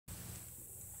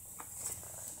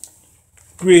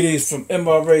Greetings from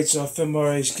MRH off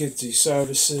MRH Guilty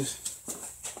Services.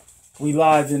 We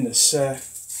live in the set,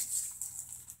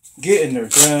 getting her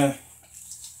done.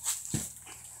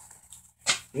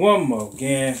 One more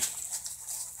again.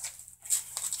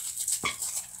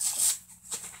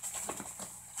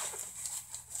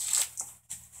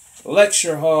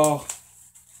 Lecture hall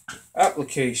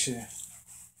application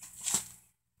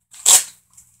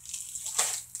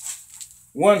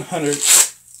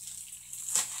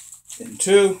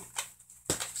 102.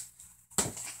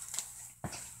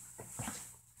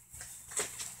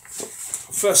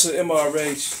 Professor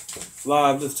MRH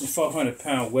live lifting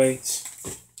 400-pound weights.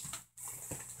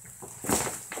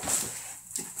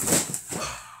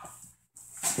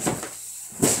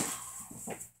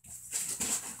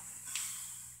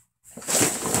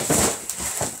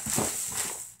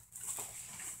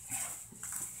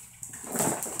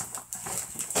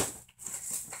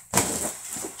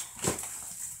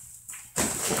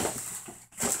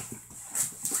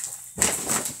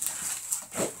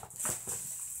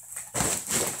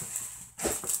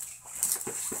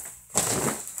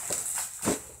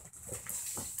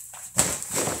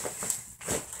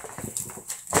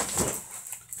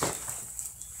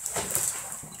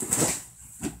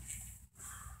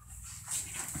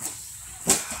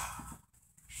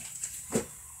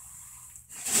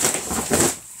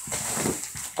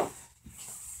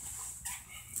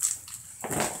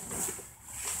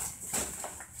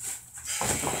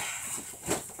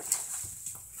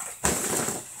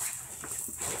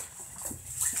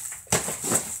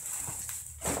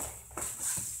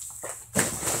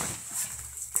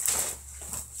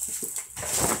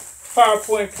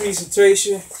 PowerPoint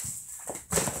presentation.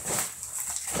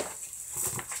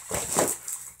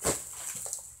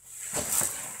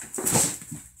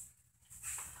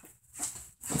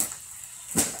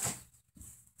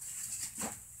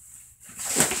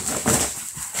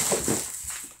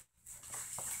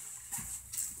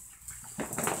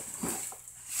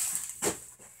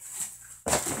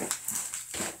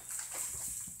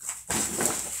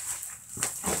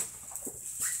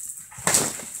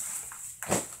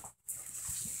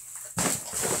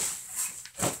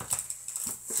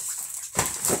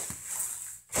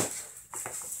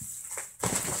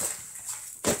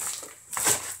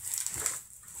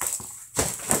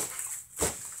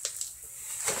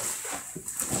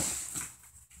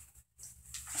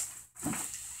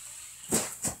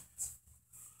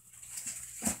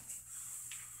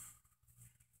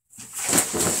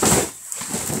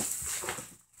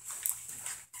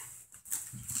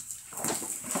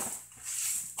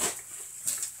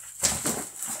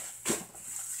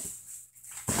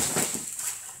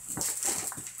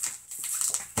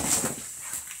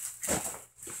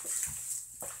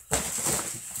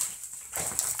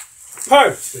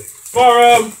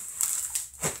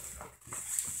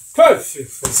 Perfect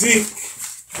physique.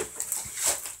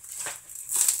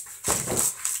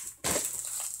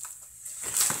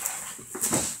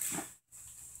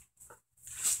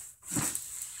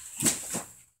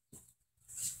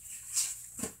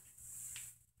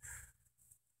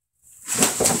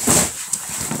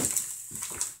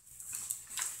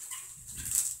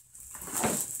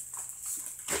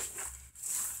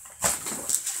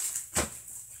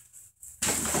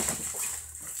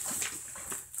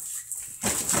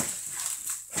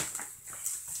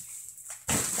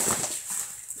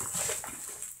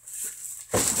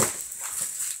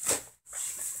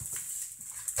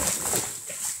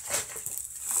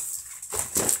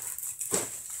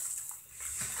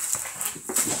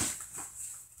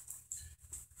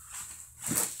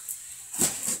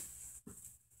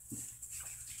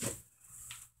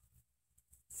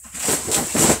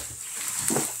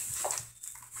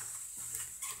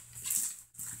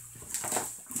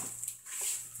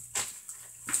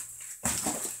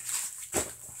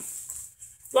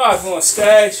 Live on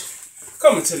stage,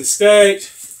 coming to the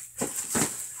stage,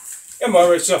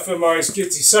 MRH off MRH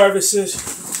Guilty Services,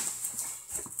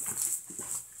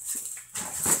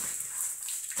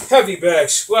 heavy bag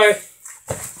sway,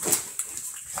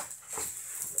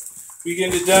 we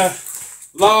getting it done,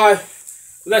 live,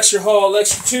 lecture hall,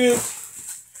 lecture 2,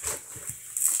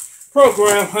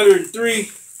 program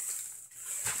 103,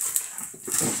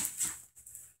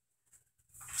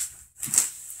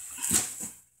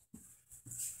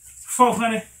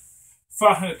 $400,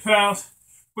 500 pounds,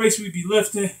 weights we be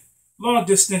lifting, long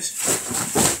distance.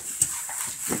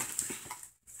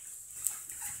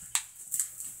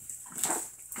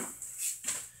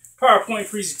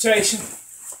 PowerPoint presentation.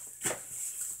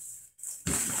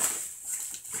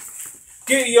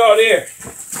 Get y'all there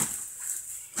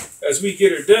as we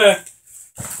get her done.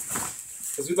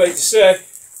 As we like to say,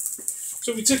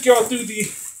 So we took y'all through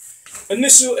the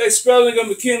initial expelling of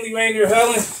McKinley, Rainier,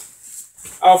 Helen,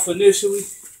 Alpha initially.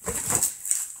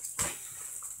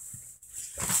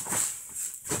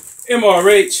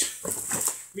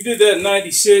 MRH, we did that in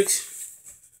 96.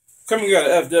 Coming out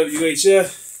of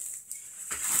FWHF.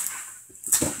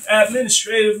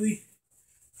 Administratively,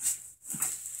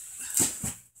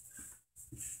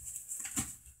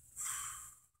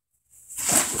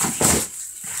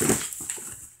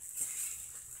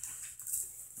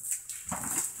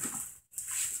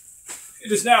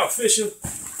 it is now official,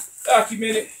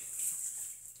 documented,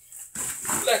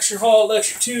 lecture hall,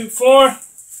 lecture tube form,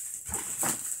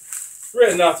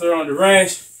 written out there on the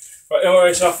range by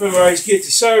MRH off MRH Get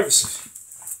the Services.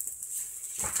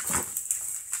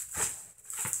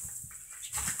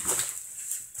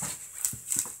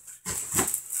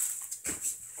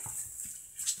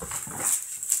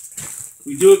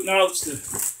 We do acknowledge the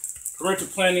parental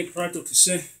planning, parental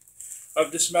consent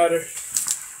of this matter.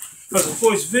 Because, of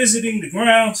course, visiting the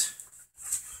grounds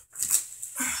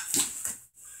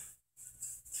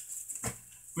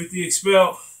with the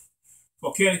expelled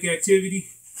volcanic activity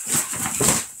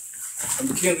of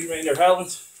McKinley, Rainier,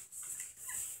 Highlands.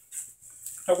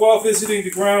 And while visiting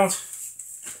the grounds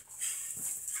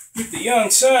with the young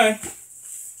son,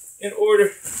 in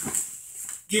order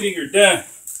getting her done.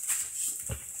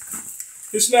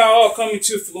 It's now all coming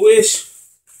to fruition.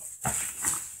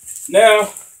 Now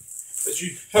that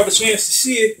you have a chance to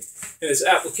see it in its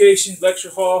application, lecture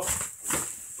hall,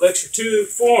 lecture tube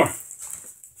form.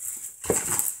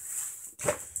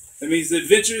 That means the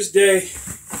adventurous day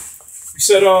we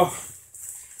set off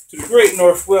to the great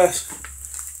Northwest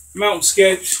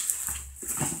mountainscapes.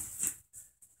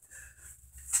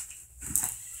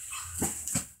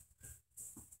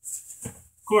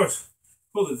 Of course,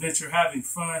 full adventure, having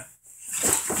fun.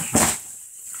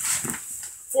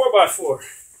 4x4,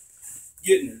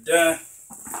 getting it done.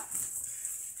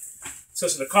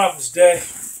 Such an accomplished day.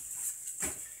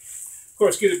 Of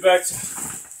course, get it back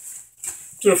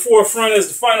to the forefront as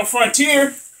the final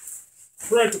frontier.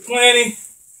 Parental planning,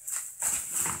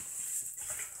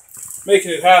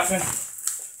 making it happen.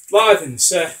 Live in the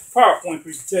set, PowerPoint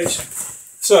presentation.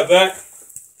 What's up, back?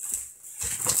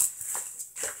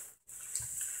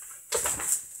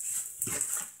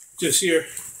 Just here,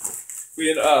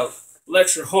 we in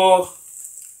lecture hall,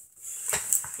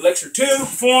 lecture 2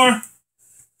 form,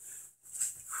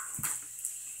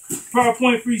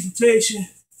 PowerPoint presentation,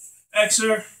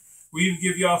 excerpt. We even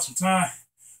give y'all some time,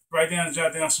 write down and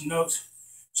jot down some notes.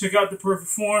 Check out the perfect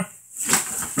form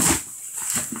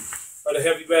of the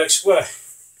heavy bag sway.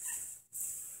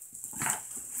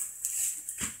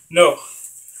 No,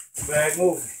 bag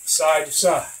moving, side to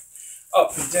side,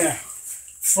 up and down,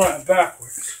 front and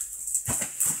backwards.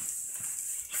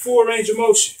 Full range of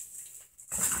motion.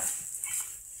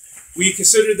 We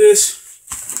consider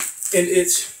this in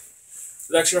its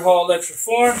lecture hall, lecture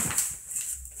form,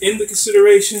 in the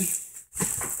consideration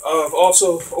of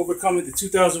also overcoming the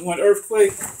 2001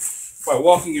 earthquake by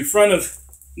walking in front of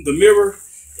the mirror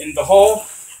in the hall.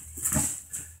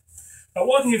 Now,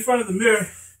 walking in front of the mirror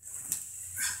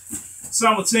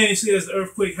simultaneously as the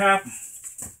earthquake happened,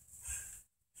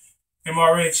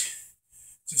 MRH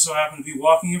just so happened to be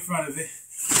walking in front of it.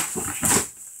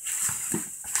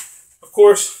 Of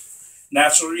course,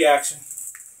 natural reaction.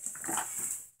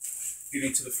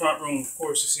 Getting to the front room, of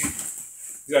course, to see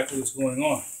exactly what's going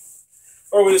on.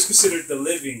 Or what is considered the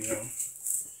living room,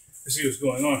 to see what's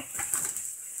going on.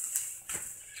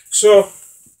 So,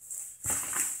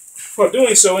 while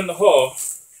doing so in the hall,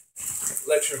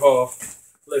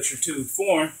 lecture 2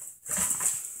 form,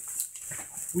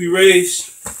 we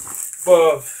raised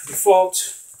above the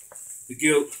fault, the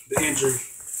guilt, the injury,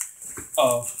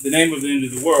 the name of the end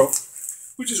of the world,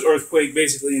 which is earthquake,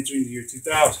 basically entering the year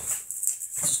 2000.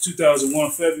 This is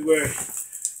 2001, February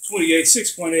 28,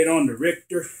 6.8 on the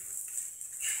Richter.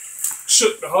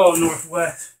 Shook the whole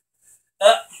Northwest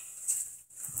up.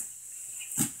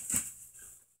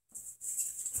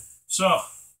 So,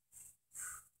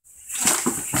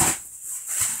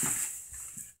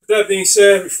 with that being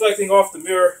said, reflecting off the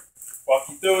mirror,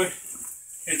 walking through it,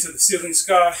 into the ceiling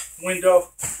sky,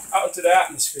 window, out into the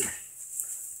atmosphere.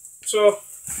 So,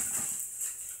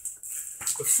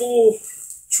 the full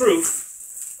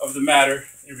truth of the matter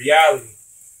in reality,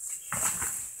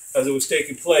 as it was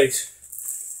taking place,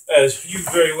 as you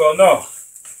very well know,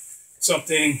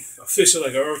 something official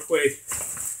like an earthquake,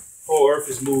 whole earth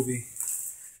is moving,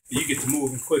 and you get to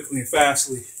moving quickly and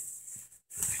fastly,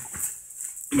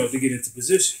 to get into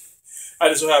position. I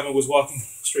just so happened was walking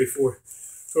straight forward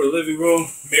toward the living room.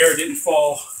 Mirror didn't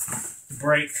fall,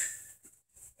 break,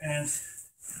 and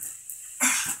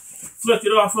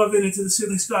reflected off of it into the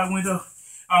ceiling sky window,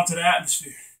 out into the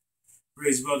atmosphere.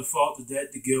 Raised above the fault, the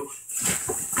debt, the guilt,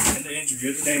 and the injury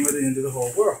are the name of the end of the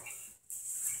whole world.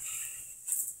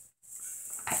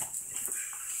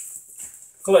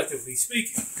 Collectively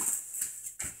speaking.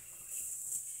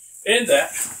 In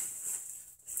that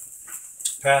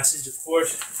passage, of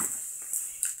course,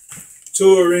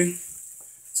 touring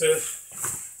to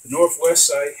the Northwest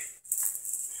site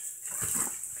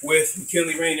with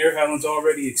McKinley Rainier, Helen's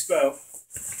already expelled,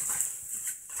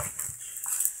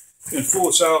 in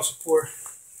full child support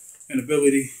and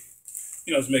ability,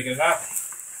 to make it happen.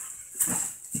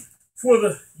 For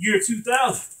the year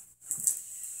 2000.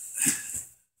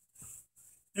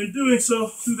 In doing so,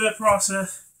 through that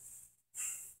process,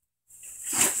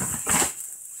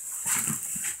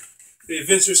 the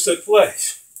adventures took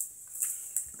place.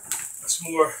 That's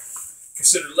more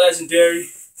considered legendary,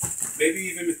 maybe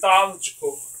even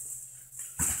mythological,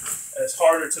 as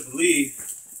harder to believe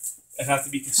and have to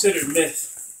be considered myth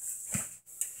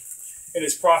in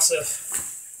its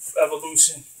process of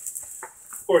evolution,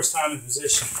 of course, time and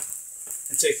position,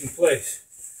 and taking place.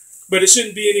 But it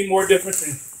shouldn't be any more different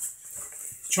than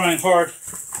trying hard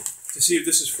to see if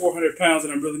this is 400 pounds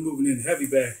and I'm really moving in a heavy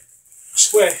bag,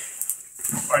 sway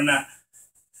or not.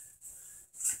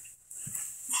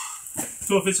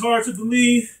 So if it's hard to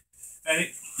believe and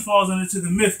it falls into the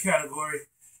myth category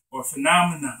or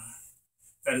phenomenon,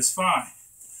 that is fine.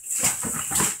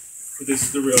 But this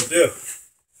is the real deal.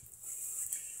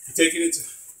 You take it into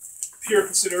pure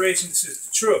consideration, this is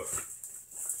the truth.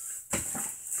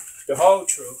 The whole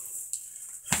truth.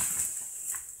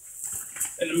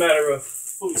 In the matter of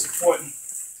fully supporting,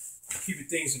 keeping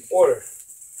things in order,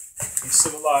 in a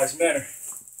civilized manner.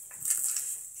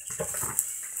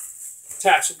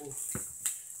 Taxable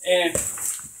and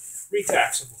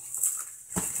retaxable.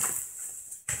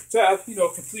 To have,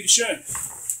 complete assurance.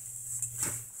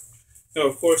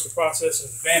 Of course, the process of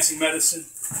advancing medicine,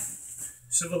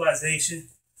 civilization,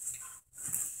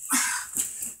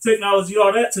 technology,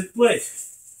 all that took place.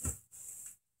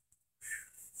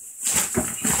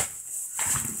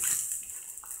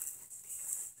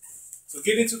 So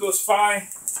get into those fine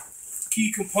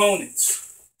key components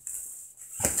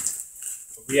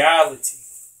of reality.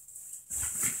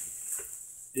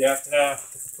 You have to have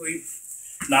the complete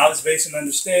knowledge base and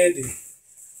understanding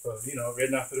of,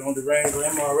 written off their own deranged or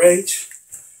MRH,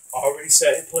 already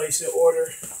set in place in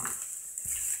order,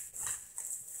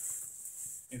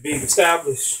 and being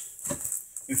established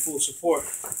in full support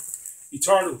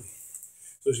eternally.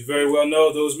 So as you very well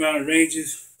know, those mountain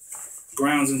ranges,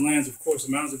 grounds and lands, of course,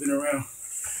 the mountains have been around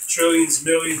trillions,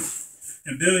 millions,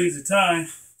 and billions of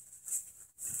times.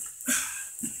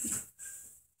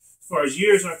 As far as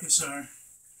years are concerned.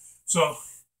 So,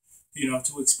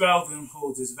 to expel them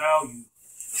holds its value.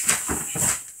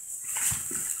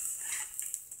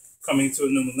 Coming to a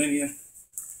new millennium,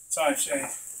 time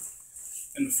change,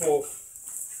 in the full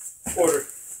order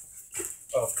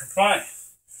of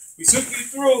compliance. We took you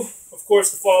through, of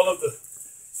course, the fall of the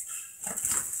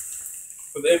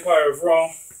Empire of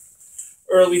Rome,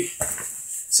 early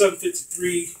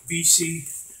 753 BC,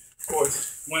 of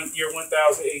course, year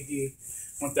 1000 AD,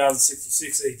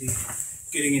 1066 AD,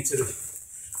 getting into the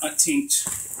unteenth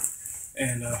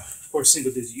and, of course,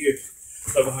 single-digit years,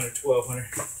 1100, 1200,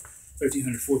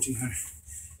 1300, 1400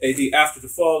 AD, after the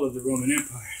fall of the Roman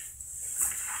Empire.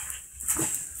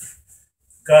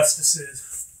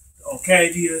 Augustuses, the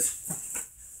Arcadias,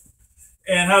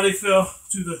 and how they fell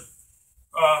to the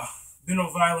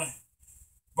benevolent,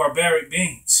 barbaric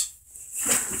beings.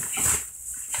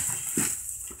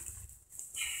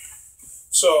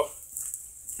 So,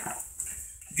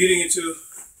 getting into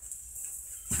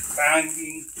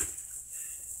founding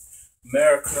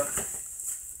America,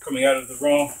 coming out of the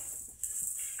Rome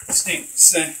distinct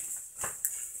descent,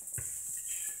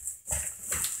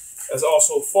 has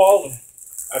also fallen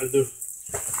out of the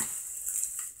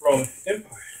Roman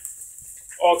Empire.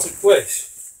 All took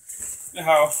place and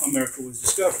how America was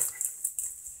discovered.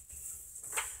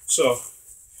 So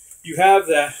you have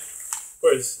that,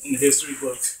 whereas in the history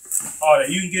books, all that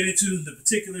you can get into the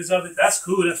particulars of it. That's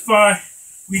cool. That's fine.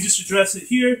 We just address it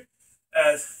here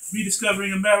as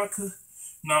rediscovering America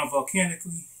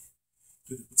non-volcanically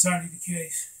through the paternity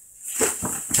case,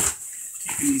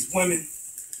 keeping these women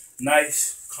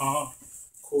nice, calm,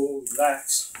 cool,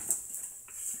 relaxed,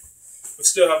 but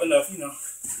still have enough,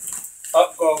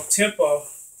 up-go tempo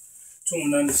to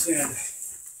them to understand that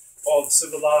all the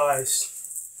civilized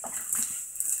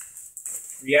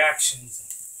reactions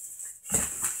and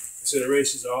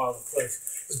considerations are all in place.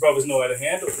 Because brothers know how to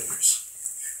handle things.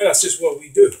 And that's just what we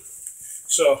do.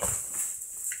 So,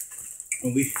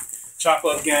 when we chop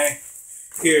up gang,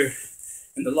 here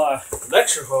in the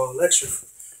lecture hall,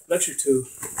 lecture 2,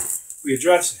 we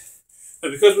address it.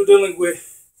 But because we're dealing with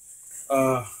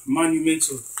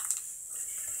monumental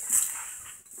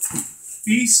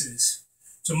thesis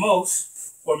to most,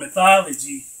 or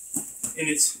mythology in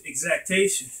its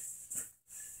exactation,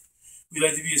 we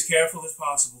like to be as careful as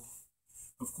possible,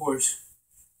 of course,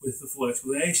 with the full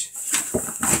explanation.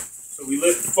 So we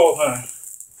lift the Fohan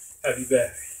heavy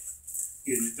bag,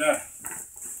 getting it done.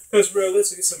 Because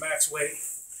realistic, it's a max weight.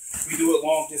 We do it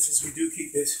long distance. We do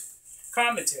keep this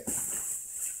commentary.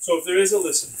 So if there is a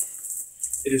listener,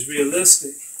 it is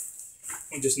realistic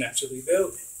when just naturally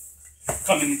building,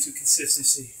 coming into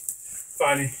consistency,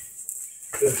 finding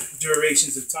the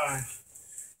durations of time,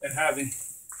 and having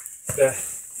that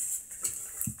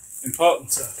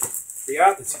importance of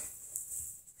reality.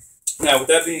 Now, with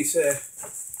that being said,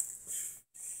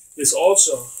 this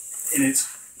also, in its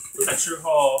lecture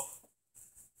hall,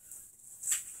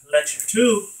 lecture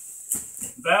 2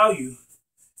 value,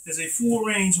 is a full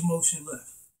range of motion left.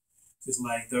 Just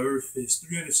like the Earth is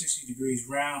 360 degrees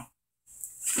round.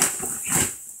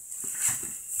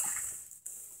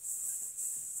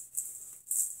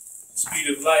 Speed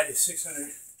of light is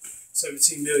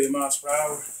 617 million miles per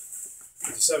hour.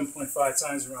 It's 7.5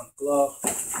 times around the globe in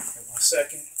 1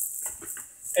 second.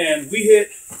 And we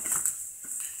hit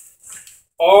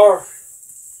our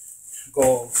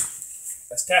goals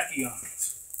as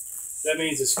tachyons. That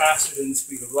means it's faster than the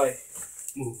speed of light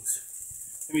moves.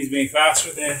 It means being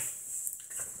faster than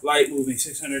light moving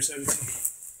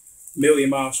 617 million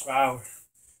miles per hour,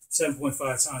 7.5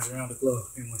 times around the globe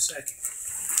in 1 second.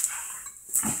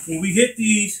 When we hit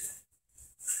these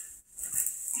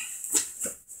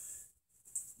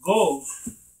goals,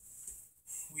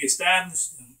 we establish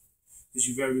them, as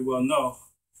you very well know,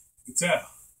 you can tell,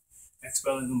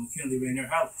 expelling the McKinley Rainier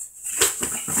Hallis.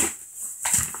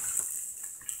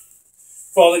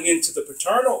 Falling into the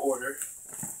paternal order,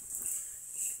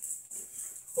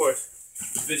 of course,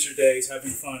 adventure days,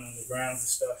 having fun on the grounds and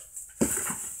stuff.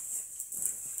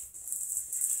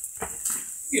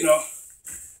 You know,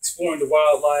 exploring the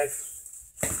wildlife,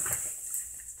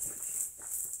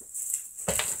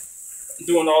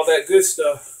 doing all that good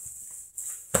stuff.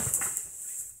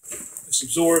 Just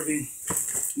absorbing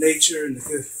nature and the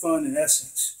good fun and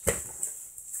essence.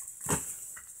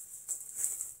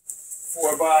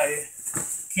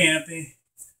 4x, camping,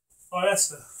 all that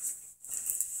stuff.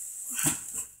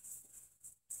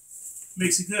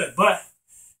 Makes it good, but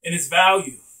in its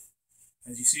value,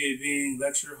 as you see it being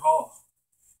lecture hall,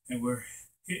 and we're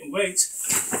hitting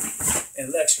weights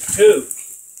in lecture 2,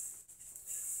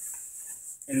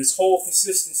 and its whole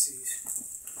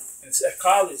consistencies and its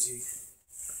ecology,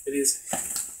 it is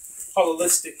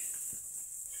holistic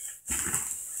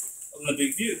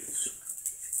Olympic views.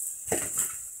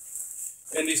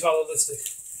 And these holistic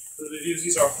Olympic views,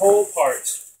 these are whole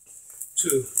parts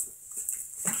to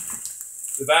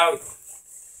the value.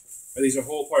 Or these are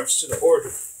whole parts to the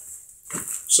order.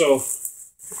 So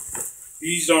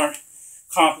these aren't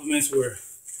complements where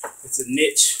it's a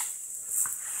niche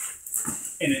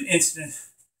in an instant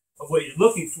of what you're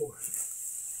looking for.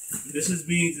 And this is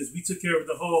means that we took care of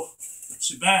the whole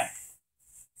shebang.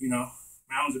 You know,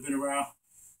 mountains have been around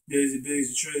millions and billions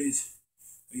of trillions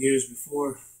of years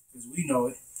before, as we know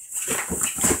it,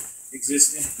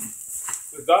 existing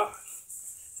with God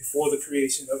before the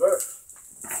creation of Earth.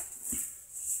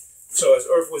 So as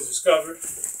Earth was discovered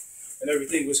and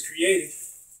everything was created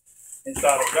in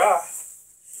thought of God,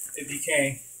 it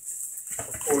became,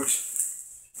 of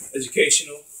course,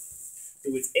 educational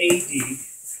with AD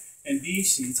and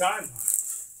BC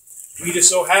timeline. We just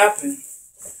so happen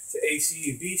to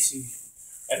AC and BC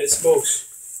at its most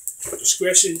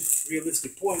discretion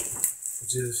realistic point,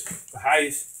 which is the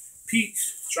highest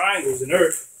peaks, triangles in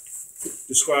Earth,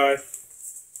 describe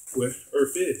where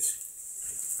Earth is.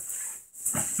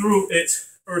 Through its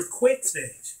earthquake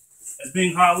stage, as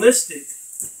being holistic,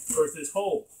 Earth is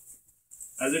whole.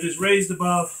 As it is raised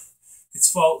above its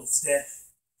fault, its death,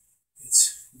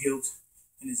 its guilt,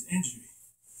 and its injury.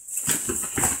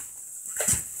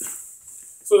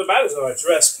 So the matters are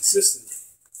addressed consistently.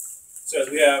 So as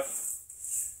we have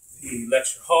the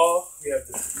lecture hall, we have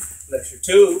the lecture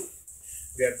 2,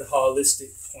 we have the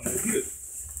holistic point of view,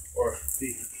 or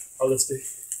the holistic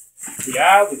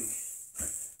reality.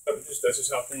 That's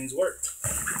just how things work.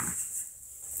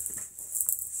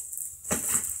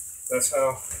 That's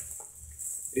how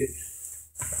it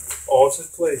all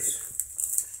took place.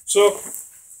 So,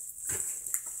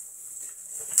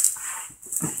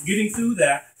 getting through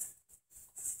that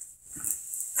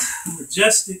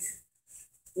majestic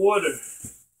order,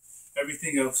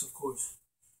 everything else, of course,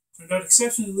 turned out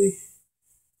exceptionally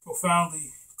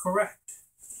profoundly correct.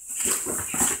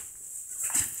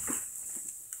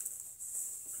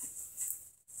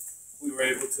 We were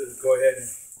able to go ahead and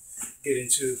get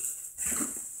into,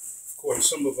 of course,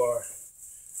 some of our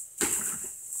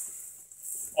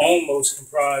almost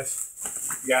comprised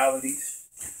realities.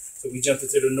 So we jumped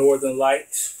into the northern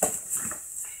lights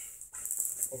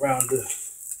around the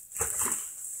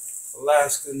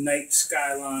Alaska night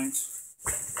skylines,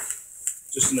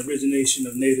 just an origination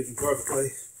of native and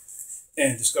birthplace,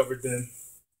 and discovered them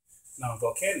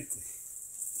non-volcanically.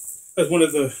 That's one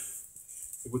of the,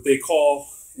 what they call,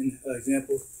 in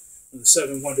example, the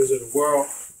 7 wonders of the world,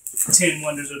 10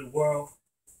 wonders of the world.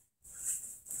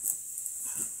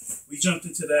 We jumped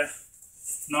into that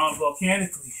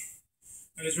non-volcanically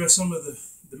and addressed some of the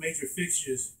major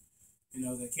fixtures,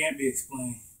 that can't be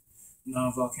explained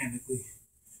non-volcanically.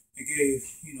 It gave,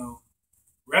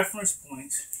 reference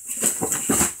points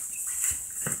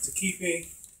to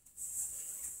keeping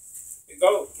it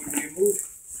going, keeping it moving,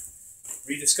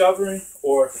 rediscovering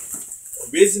or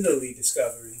originally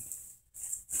discovering,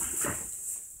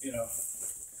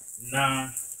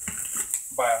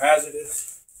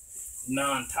 non-biohazardous,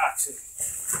 non-toxic,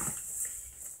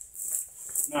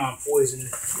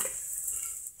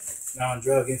 non-poisonous,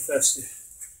 non-drug infested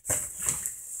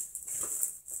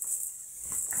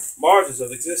margins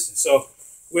of existence. So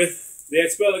with the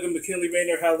archipelago of McKinley,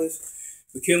 Rainier, Hellas,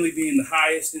 McKinley being the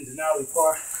highest in Denali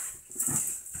Park,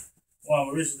 where I'm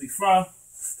originally from,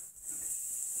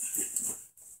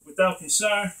 without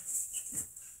concern,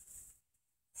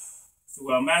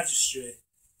 through our magistrate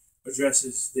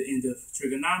addresses the end of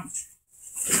trigonometry.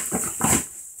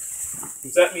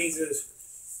 What that means is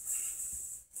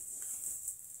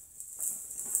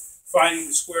finding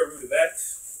the square root of x,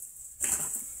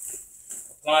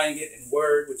 applying it in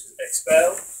word, which is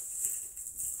expel,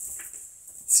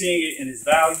 seeing it in its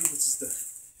value, which is the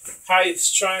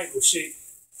highest triangle shape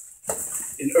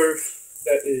in Earth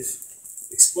that is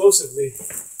explosively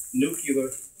nuclear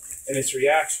in its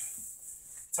reaction,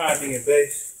 timing and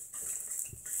base.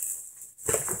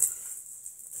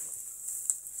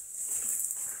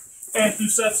 And through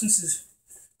substances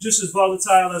just as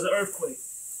volatile as an earthquake,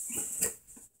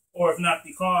 or if not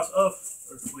because of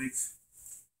earthquakes.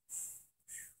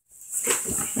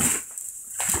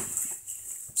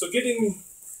 So getting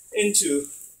into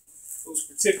those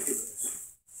particulars,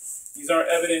 these aren't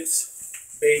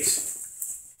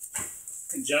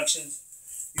evidence-based conjunctions.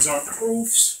 These aren't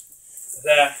proofs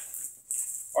that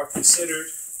are considered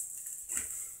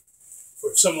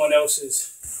for someone else's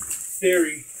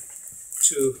theory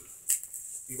to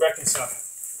be reconciled.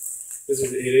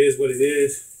 It is what it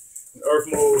is. When Earth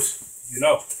moves,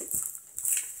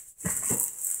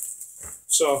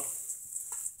 So,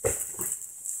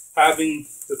 having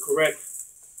the correct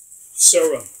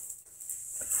serum,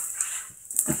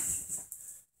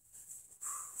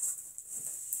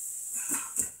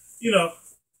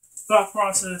 thought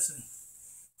process, and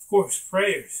of course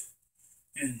prayers,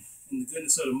 and in the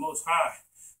goodness of the Most High,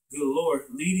 good Lord,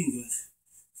 leading us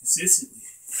consistently.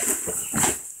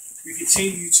 We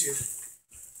continue to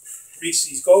reach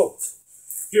these goals.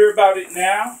 Hear about it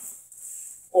now,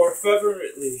 or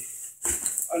fervently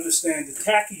understand the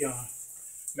tachyon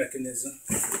mechanism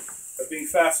of being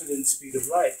faster than the speed of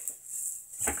light,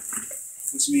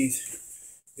 which means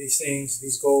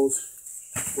these goals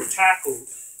were tackled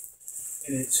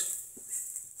in its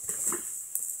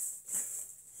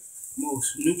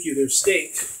most nuclear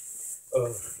state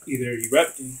of either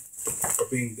erupting or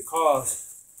being the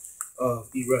cause of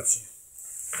eruption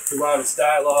throughout its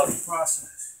dialogue and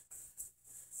process.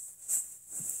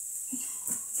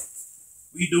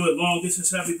 We do it long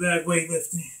distance heavy bag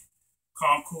weightlifting,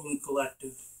 calm, cool, and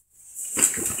collective.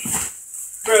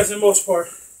 Whereas in most part,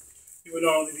 you would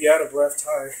normally be out of breath,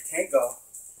 tired, can't go,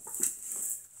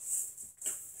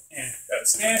 and at a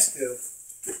standstill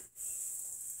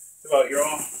about your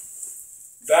own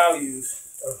values,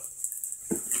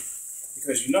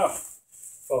 because if I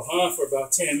hung for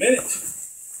about 10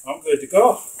 minutes, I'm good to go. You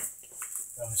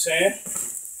know what I'm saying?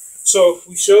 So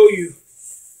we show you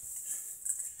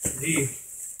the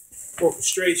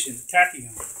orchestration, the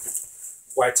tachyon,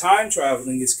 why time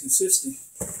traveling is consistent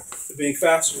to being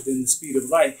faster than the speed of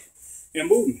light and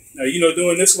movement. Now,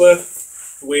 doing this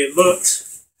lift, the way it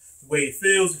looks, the way it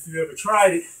feels, if you ever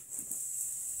tried it,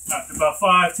 after about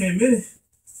 5-10 minutes,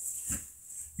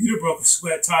 you'd have broke a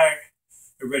sweat, tired,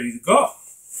 and ready to go.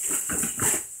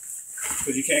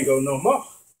 Because you can't go no more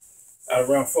at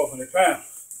around 400 pounds.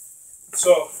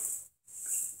 So,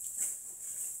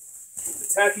 the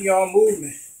tachyon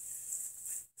movement,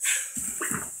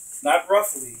 not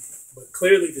roughly, but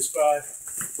clearly describe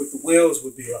what the wheels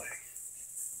would be like.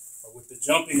 or what the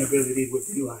jumping ability would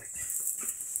be like,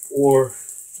 or,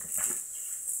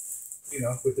 you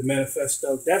know, what the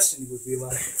manifesto destiny would be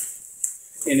like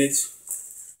in its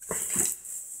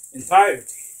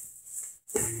entirety.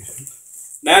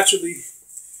 Naturally,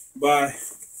 by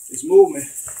this movement,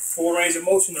 full range of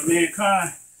motion of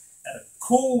mankind at a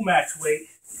cool max weight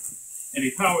and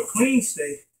a power clean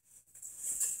state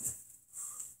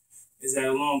is at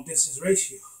a long distance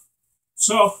ratio.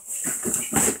 So,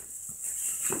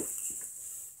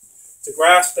 to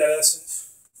grasp that essence,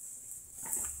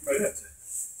 you might have to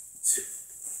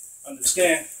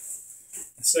understand,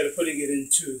 instead of putting it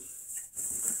into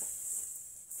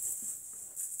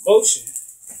motion,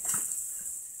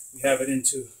 we have it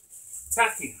into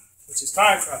tachyon, which is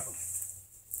time traveling.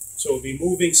 So it would be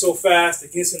moving so fast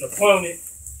against an opponent,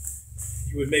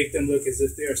 you would make them look as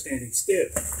if they are standing still.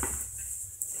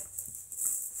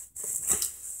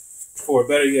 For a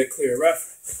better yet clear reference.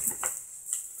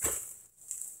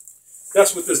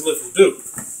 That's what this lift will do.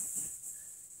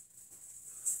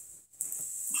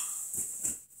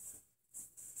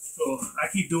 So I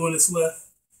keep doing this lift,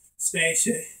 stay in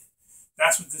shape.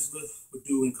 That's what this lift would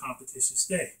do in competition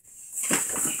state.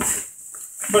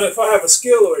 But if I have a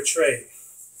skill or a trade,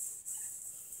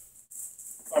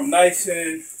 I'm nice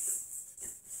in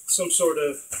some sort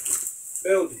of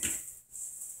building,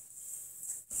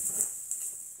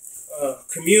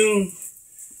 commune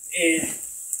in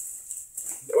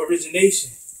the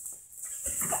origination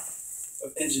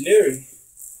of engineering,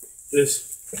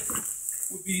 this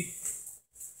would be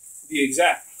the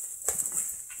exact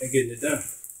and getting it done.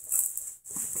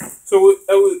 So it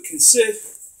would consist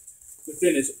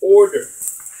within its order,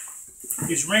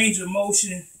 its range of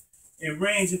motion and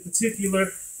range in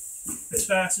particular is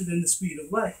faster than the speed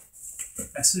of light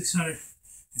at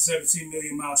 617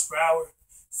 million miles per hour,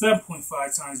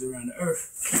 7.5 times around the Earth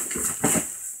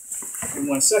in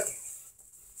 1 second.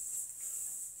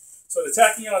 So the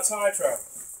tachyon time travel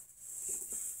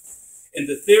in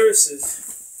the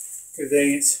theorist's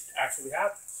conveyance actually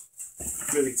happens,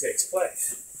 really takes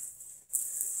place.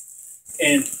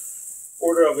 In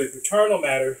order of a paternal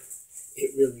matter,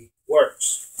 it really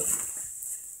works.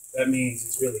 That means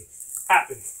it's really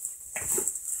happening.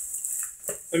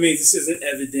 That means this isn't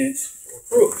evidence or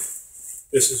proof.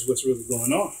 This is what's really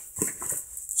going on.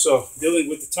 So dealing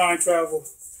with the time travel,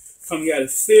 coming out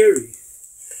of theory,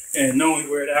 and knowing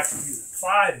where it actually is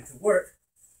applied and to work,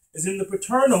 is in the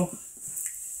paternal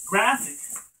graphic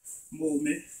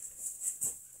movement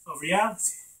of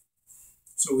reality.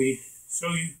 So we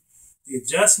show you the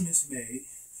adjustments made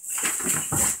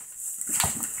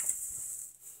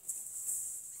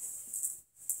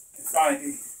and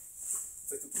finding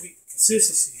the complete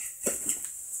consistency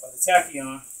of the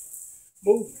tachyon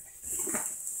movement.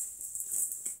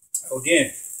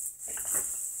 Again,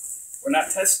 we're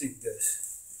not testing this,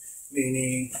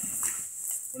 meaning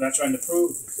we're not trying to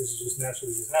prove this. This is just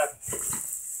naturally just happening.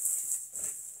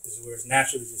 This is where it's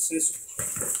naturally just sensible.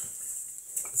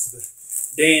 This is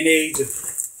the day and age of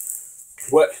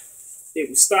what it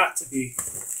was thought to be,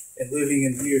 and living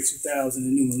in the year 2000, the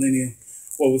new millennium,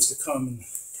 what was to come in the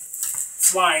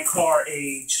flying car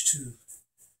age to,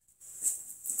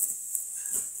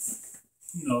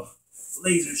 you know,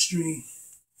 laser stream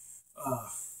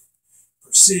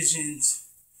precisions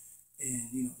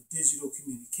and, you know, digital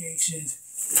communications,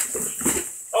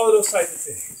 all of those type of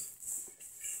things.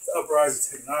 The uprise of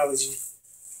technology.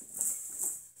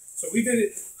 So we did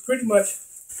it pretty much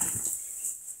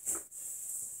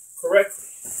correctly.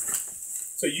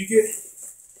 So you get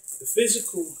the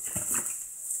physical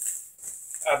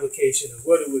application of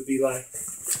what it would be like,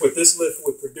 what this lift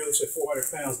would produce at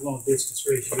 400 pounds long distance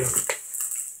ratio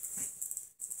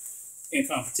in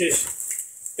competition,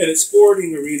 in a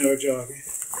sporting arena or jogging.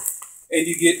 And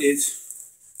you get its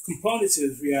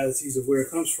componentative realities of where it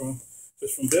comes from,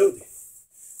 just from building.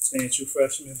 Staying true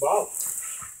freshman baller.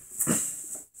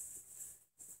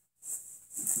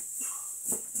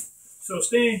 So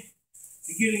staying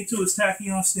and getting to its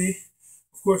tachyon state,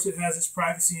 of course it has its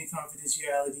privacy and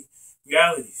confidentiality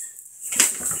realities.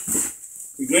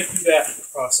 We went through that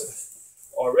process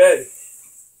already.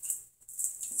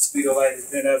 The speed of light has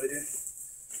been evident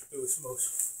through its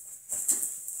most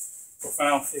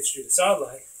profound fixture, the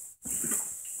sunlight,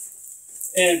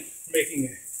 and making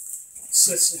a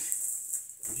consistent,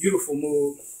 beautiful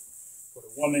move for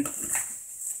the woman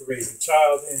to raise the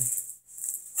child in,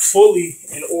 fully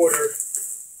in order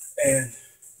and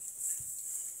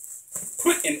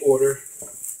put in order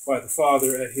by the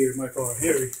father at here, Michael R.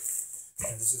 Harry.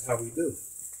 And this is how we do.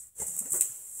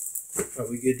 How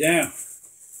we get down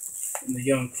in the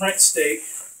young prince state.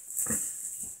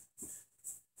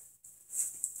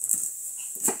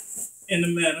 in the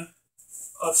manner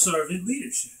of servant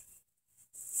leadership.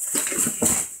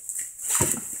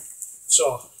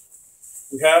 So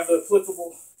we have the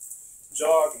applicable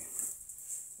jargon.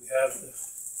 We have the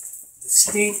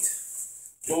distinct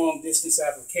long distance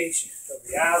application of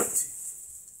reality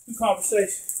through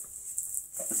conversation.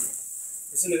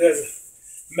 Presented as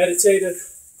a meditative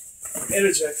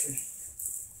interjection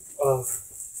of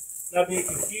not being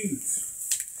confused,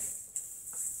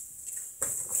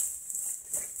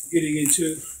 getting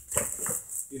into,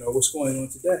 what's going on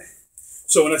today.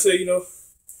 So when I say,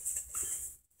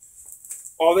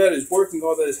 all that is working,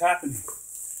 all that is happening,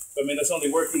 I mean, that's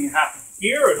only working and happening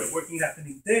here, or is it working and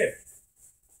happening there?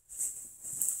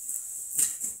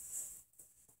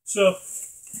 So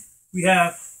we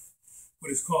have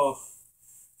what is called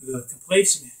the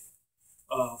complacement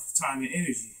of time and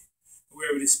energy,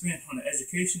 wherever it is spent on an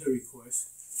educational course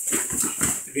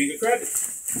to being accredited.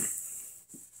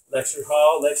 Lecture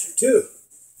hall, lecture 2.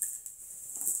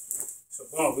 So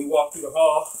boom, we walk through the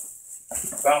hall,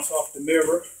 bounce off the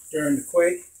mirror during the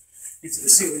quake into the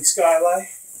ceiling skylight.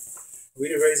 We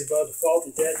did raise above the fault,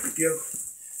 the death, the guilt,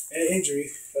 and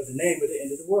injury of the name of the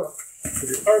end of the world for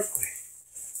this earthquake.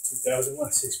 2001,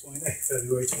 6.8,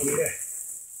 February 28th.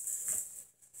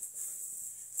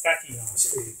 Tachyon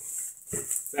speed,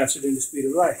 faster than the speed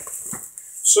of light.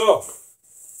 So,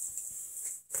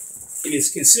 in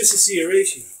its consistency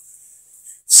ratio,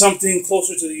 something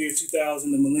closer to the year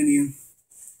 2000, the millennium,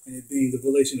 and it being the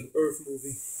relation of Earth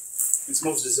moving, its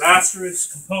most disastrous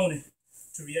component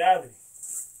to reality.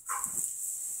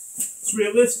 It's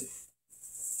realistic.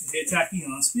 It hit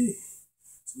tachyon speed.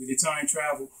 So we did time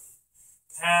travel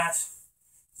past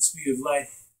the speed of light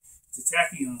to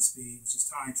tachyon speed, which is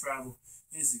time travel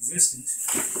in its existence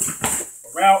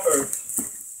around Earth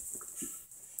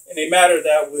in a matter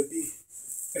that would be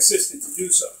consistent to do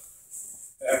so.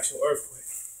 The actual earthquake.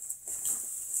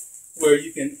 Where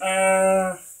you can,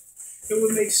 it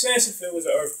would make sense if it was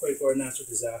an earthquake or a natural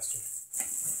disaster.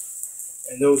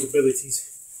 And those abilities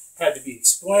had to be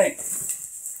explained.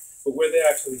 But where they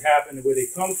actually happen and where they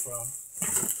come from,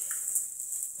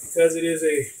 because it is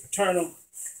a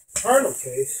paternal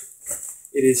case,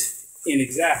 it is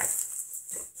inexact.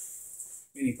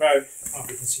 Meaning private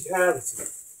confidentiality.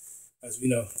 As we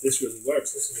know, this really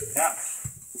works. This is really happening.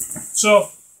 So,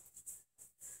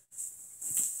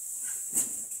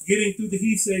 getting through the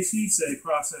he say, she say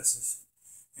processes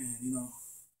and,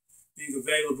 being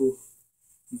available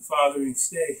in the fathering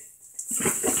state.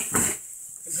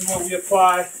 This is what we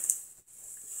apply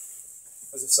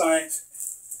as a science.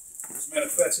 It's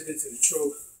manifested into the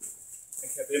truth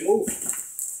and kept it moving.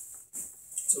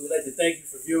 So we'd like to thank you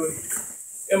for viewing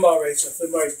MRH of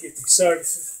MRH Gifting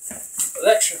Services,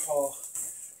 Lecture Hall,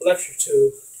 Lecture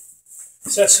 2,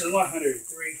 Session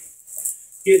 103,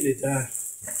 Getting It Done.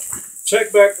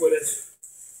 Check back with us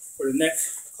for the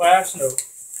next class note,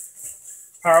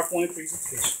 PowerPoint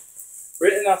presentation,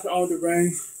 written after on the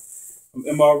brain from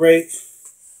MRH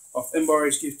of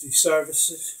MRH Gifting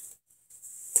Services.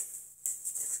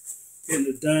 Getting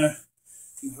it done.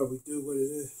 You know how we do what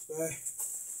it is, right?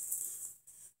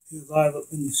 You're live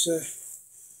up in the set.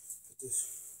 Let this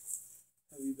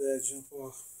heavy bag jump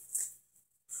off.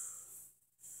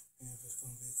 And if it's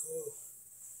gonna be cool.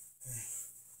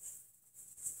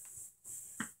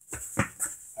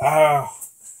 Ah,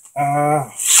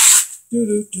 ah, do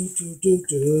do do do do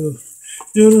do,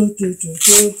 do do do do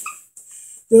do,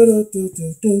 do do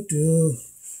do do do,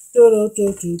 do do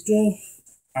do do,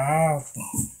 ah,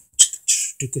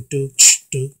 do do do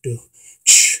do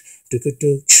do, do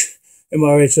do.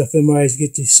 MRHF, MRH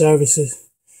Get These Services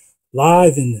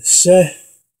live in the set.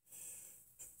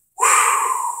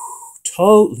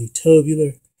 Totally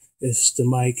tubular. It's the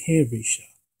Mike Henry Show.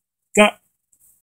 Got